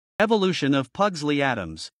Evolution of Pugsley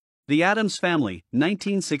Addams. The Addams Family,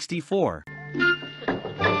 1964. May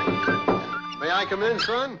I come in,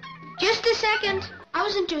 son? Just a second. I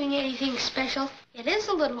wasn't doing anything special. It is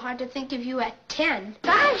a little hard to think of you at 10.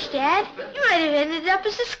 Gosh, Dad, you might have ended up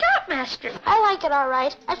as a scoutmaster. I like it all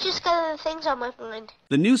right. I've just got other things on my mind.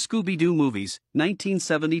 The New Scooby-Doo Movies,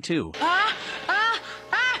 1972.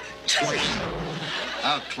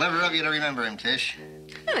 How clever of you to remember him, Tish.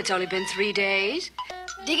 Well, it's only been 3 days.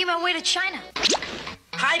 Digging my way to China.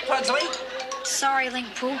 Hi, Pugsley. Sorry, Link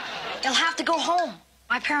Poo. You'll have to go home.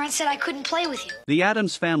 My parents said I couldn't play with you. The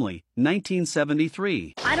Addams Family,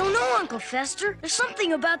 1973. I don't know, Uncle Fester. There's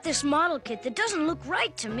something about this model kit that doesn't look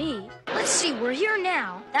right to me. Let's see, we're here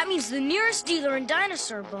now. That means the nearest dealer in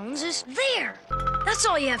dinosaur bones is there. That's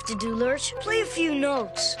all you have to do, Lurch. Play a few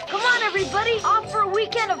notes. Come on, everybody. Off for a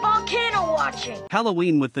weekend of volcano watching.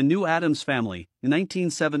 Halloween with the New Addams Family,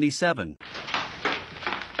 1977.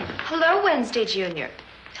 Hello, Wednesday Junior.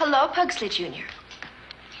 Hello, Pugsley Junior.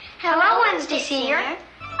 Hello, Wednesday Senior.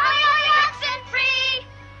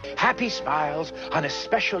 Happy smiles on a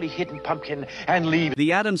specially hidden pumpkin and leave.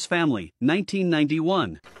 The Addams Family,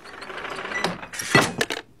 1991.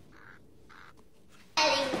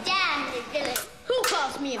 Who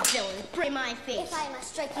calls me a villain? Bring my face. If I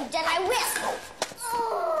must strike you dead, I will.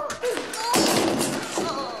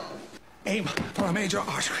 Aim for a major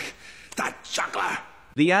artery. That juggler.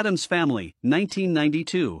 The Addams Family,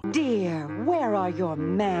 1992. Dear, where are your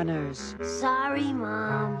manners? Sorry,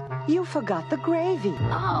 Mom. You forgot the gravy.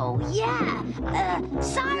 Oh, yeah.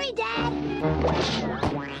 Sorry, Dad.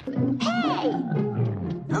 Hey!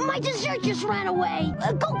 My dessert just ran away.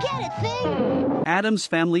 Go get it, thing. Addams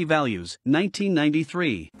Family Values,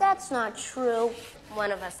 1993. That's not true.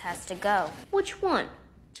 One of us has to go. Which one?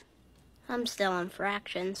 I'm still on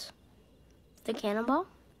fractions. The cannonball?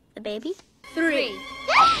 The baby? 3.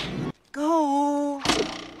 Go.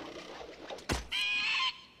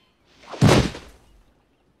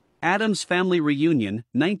 Addams Family Reunion,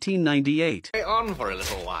 1998. Stay on for a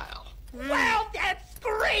little while. Well, that's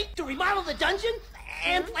great to remodel the dungeon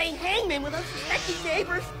and play hangman with unsuspecting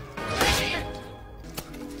neighbors.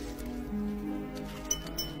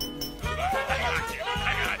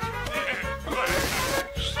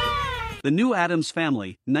 The New Addams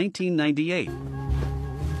Family, 1998.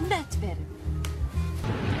 That's better.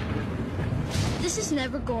 This is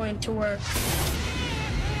never going to work.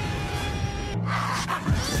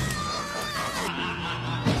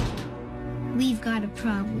 We've got a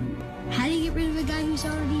problem. How do you get rid of a guy who's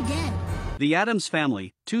already dead? The Addams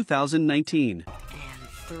Family, 2019. And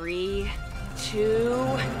 3, 2,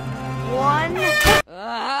 1.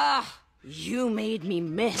 You made me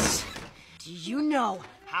miss. Do you know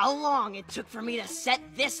how long it took for me to set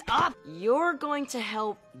this up? You're going to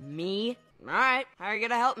help me? All right, how are you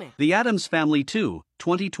gonna help me? The Addams Family 2,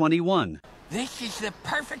 2021. This is the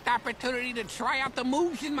perfect opportunity to try out the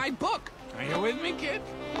moves in my book. Are you with me, kid?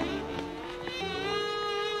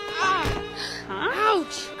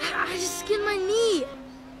 Ouch! I just skinned my knee.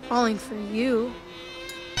 Falling for you.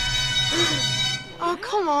 Oh,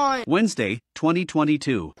 come on. Wednesday,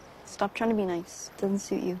 2022. Stop trying to be nice. Doesn't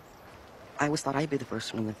suit you. I always thought I'd be the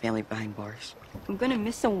first one in the family behind bars. I'm gonna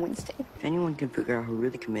miss on Wednesday. If anyone can figure out who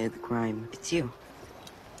really committed the crime, it's you.